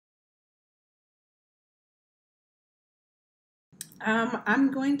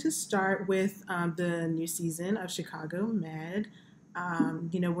I'm going to start with the new season of Chicago Med.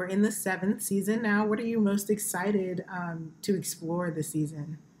 We're in the seventh season now. What are you most excited to explore this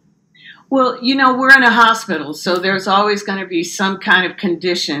season? Well, we're in a hospital, so there's always going to be some kind of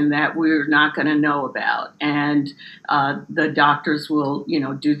condition that we're not going to know about. And the doctors will,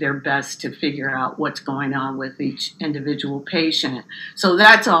 do their best to figure out what's going on with each individual patient. So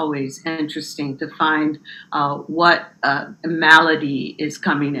that's always interesting to find what malady is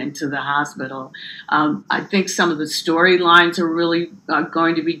coming into the hospital. I think some of the storylines are really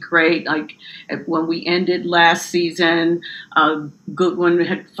going to be great. Like when we ended last season, Goodwin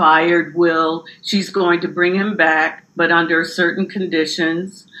had fired Will. She's going to bring him back, but under certain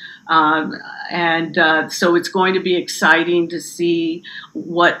conditions. And so it's going to be exciting to see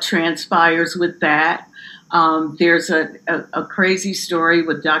what transpires with that. There's a crazy story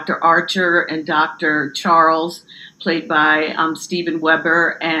with Dr. Archer and Dr. Charles, played by Steven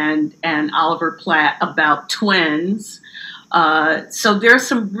Weber and Oliver Platt, about twins. So there's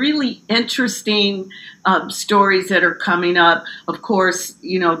some really interesting stories that are coming up. Of course,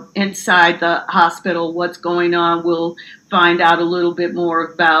 inside the hospital, what's going on. We'll find out a little bit more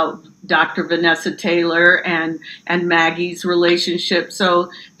about Dr. Vanessa Taylor and Maggie's relationship.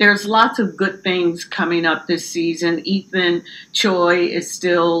 So there's lots of good things coming up this season. Ethan Choi is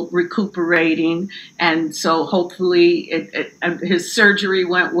still recuperating, and so hopefully his surgery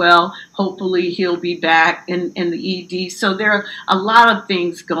went well. Hopefully he'll be back in the ED. So there are a lot of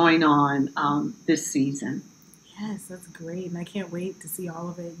things going on this season. Yes, that's great, and I can't wait to see all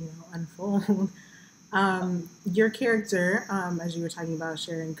of it, unfold. Your character, as you were talking about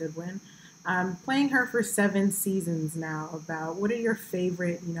Sharon Goodwin, playing her for 7 seasons now. About what are your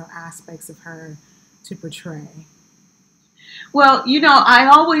favorite, aspects of her to portray? Well, I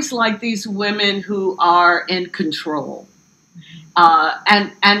always like these women who are in control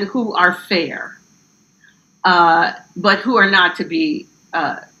and who are fair, but who are not to be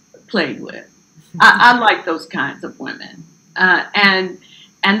played with. I like those kinds of women, and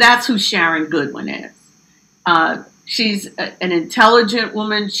that's who Sharon Goodwin is. She's an intelligent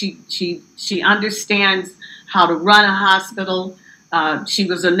woman. She understands how to run a hospital. She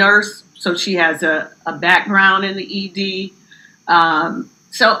was a nurse, so she has a background in the ED.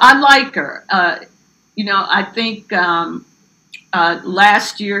 So I like her. I think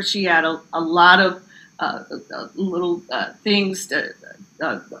last year she had a lot of little things to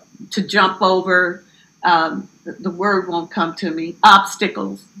jump over. The word won't come to me.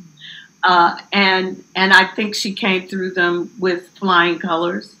 Obstacles. And I think she came through them with flying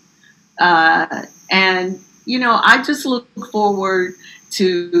colors. And I just look forward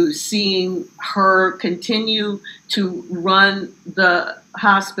to seeing her continue to run the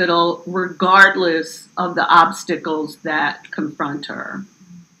hospital regardless of the obstacles that confront her.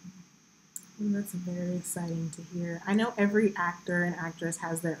 That's very exciting to hear. I know every actor and actress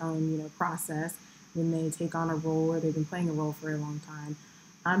has their own, process when they take on a role or they've been playing a role for a long time.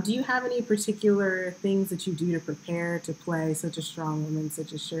 Do you have any particular things that you do to prepare to play such a strong woman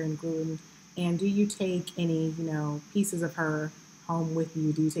such as Sharon Gould? And do you take any, pieces of her home with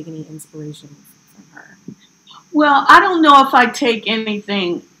you? Do you take any inspiration from her? Well, I don't know if I take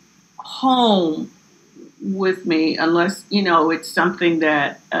anything home with me unless, it's something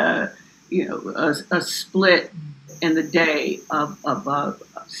that, a split in the day of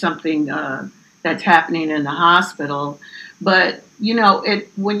something that's happening in the hospital. But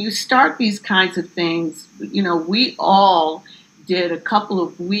when you start these kinds of things, we all did a couple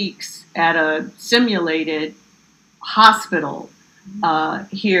of weeks at a simulated hospital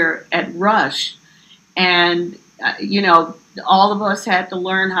here at Rush, and all of us had to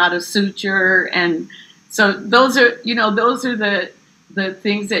learn how to suture, and so those are the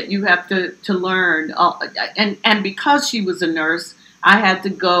things that you have to learn. And because she was a nurse, I had to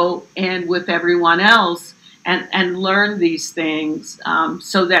go in with everyone else and learn these things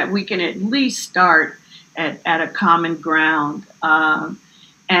so that we can at least start at a common ground.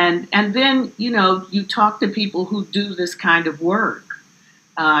 And then, you talk to people who do this kind of work.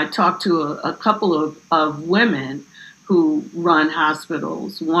 I talked to a couple of women who run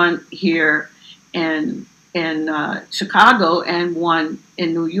hospitals, one here in Chicago and one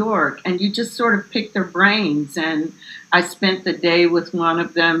in New York. And you just sort of pick their brains. And I spent the day with one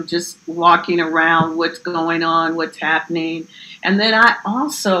of them just walking around what's going on, what's happening. And then I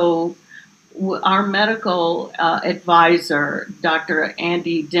also, our medical advisor, Dr.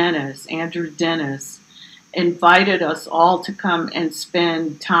 Andrew Dennis, invited us all to come and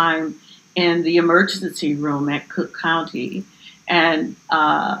spend time in the emergency room at Cook County. And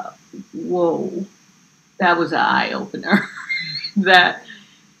whoa, that was an eye opener. that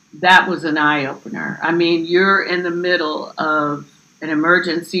that was an eye opener. I mean, you're in the middle of an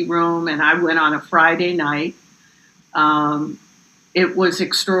emergency room, and I went on a Friday night. Um, it was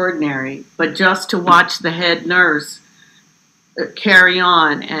extraordinary, but just to watch the head nurse carry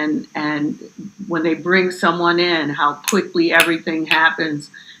on, and when they bring someone in, how quickly everything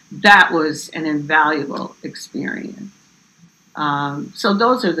happens, that was an invaluable experience. So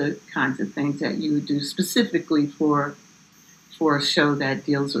those are the kinds of things that you would do specifically for a show that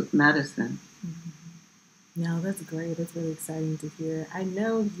deals with medicine. No, that's great. It's really exciting to hear. I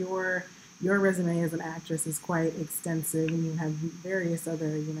know your resume as an actress is quite extensive, and you have various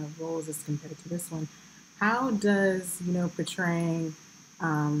other roles as compared to this one. How does portraying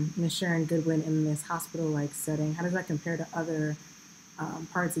Miss Sharon Goodwin in this hospital-like setting? How does that compare to other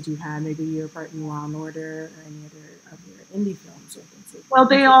parts that you've had? Maybe your part in Law and Order or any other of your indie films or things like Well,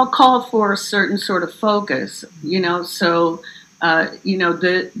 they that. all call for a certain sort of focus, so the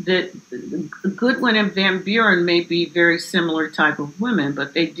Goodwin and Van Buren may be very similar type of women,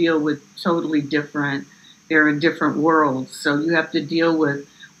 but they deal with totally different. They're in different worlds, so you have to deal with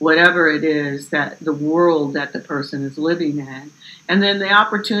whatever it is that the world that the person is living in, and then the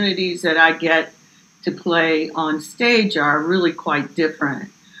opportunities that I get to play on stage are really quite different.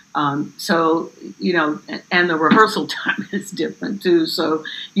 So, and the rehearsal time is different too. So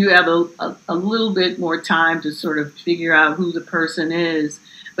you have a little bit more time to sort of figure out who the person is.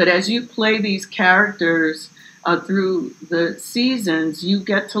 But as you play these characters through the seasons, you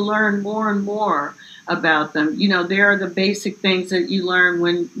get to learn more and more about them. There are the basic things that you learn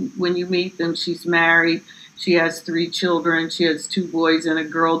when you meet them. She's married. She has 3 children. She has 2 boys and a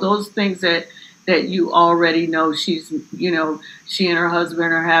girl. Those things that you already know. She and her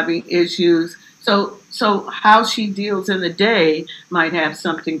husband are having issues. So how she deals in the day might have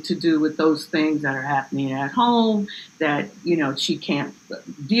something to do with those things that are happening at home that she can't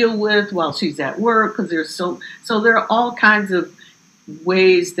deal with while she's at work, because so there are all kinds of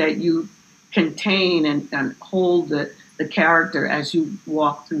ways that you contain and hold the character as you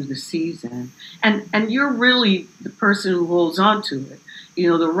walk through the season, and you're really the person who holds on to it.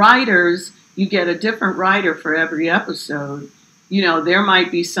 The writers, you get a different writer for every episode. There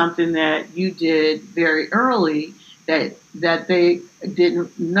might be something that you did very early that they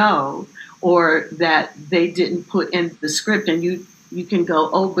didn't know, or that they didn't put in the script, and you can go,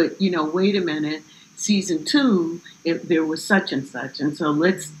 oh, but wait a minute, season 2, if there was such and such, and so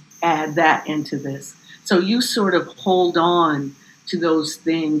let's add that into this. So you sort of hold on to those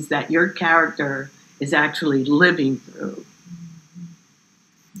things that your character is actually living through.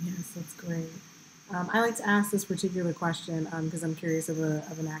 Yes, that's great. I like to ask this particular question because I'm curious of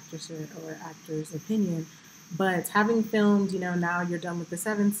an actress or actor's opinion. But having filmed, now you're done with the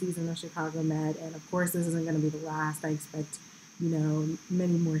 7th season of Chicago Med, and of course this isn't going to be the last. I expect,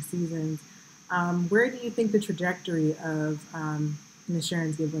 many more seasons. Where do you think the trajectory of Miss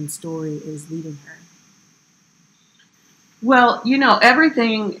Sharon Goodwin's story is leading her? Well,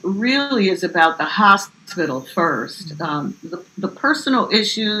 everything really is about the hospital first. The personal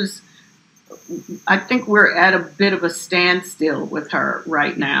issues, I think we're at a bit of a standstill with her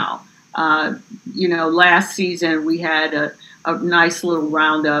right now. Last season we had a nice little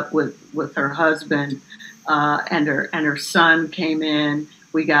roundup with her husband, and her son came in.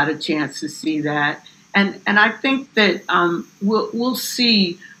 We got a chance to see that, and I think that we'll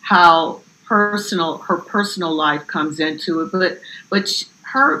see how her personal life comes into it, but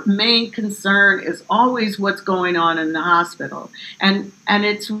her main concern is always what's going on in the hospital, and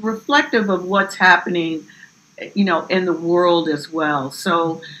it's reflective of what's happening, in the world as well.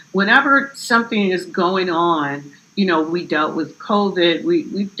 So whenever something is going on, we dealt with COVID,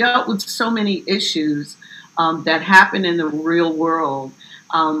 we dealt with so many issues that happen in the real world.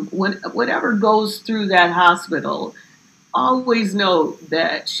 Whatever goes through that hospital, always know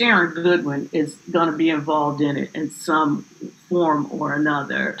that Sharon Goodwin is going to be involved in it in some form or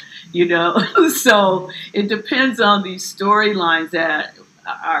another, So it depends on these storylines that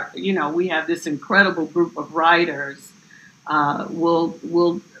are, we have this incredible group of writers will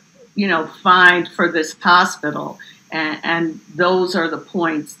find for this hospital. And those are the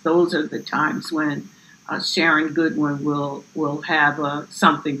points, those are the times when Sharon Goodwin will have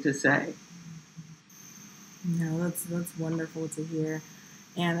something to say. No, that's wonderful to hear.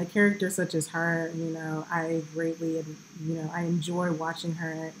 And a character such as her, I greatly, I enjoy watching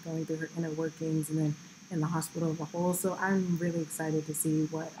her going through her inner workings and then in the hospital as a whole. So I'm really excited to see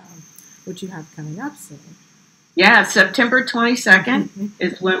what you have coming up soon. Yeah, September 22nd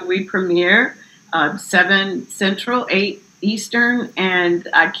is when we premiere, 7 Central, 8 Eastern, and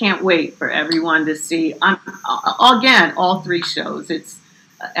I can't wait for everyone to see. Again, all three shows. It's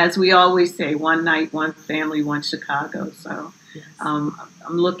as we always say, one night, one family, one Chicago. So Yes. I'm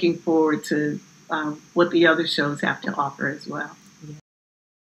looking forward to what the other shows have to offer as well.